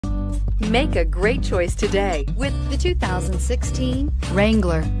Make a great choice today with the 2016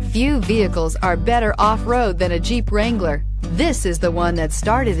 Wrangler. Few vehicles are better off-road than a Jeep Wrangler. This is the one that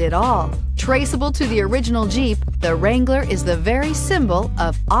started it all. Traceable to the original Jeep, the Wrangler is the very symbol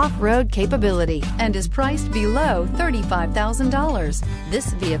of off-road capability and is priced below $35,000.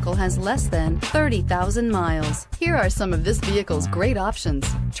 This vehicle has less than 30,000 miles. Here are some of this vehicle's great options: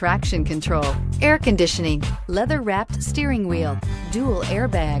 traction control, air conditioning, leather-wrapped steering wheel, dual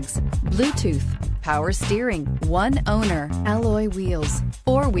airbags, Bluetooth, power steering, one owner, alloy wheels,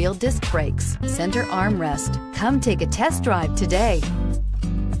 four-wheel disc brakes, center armrest. Come take a test drive today.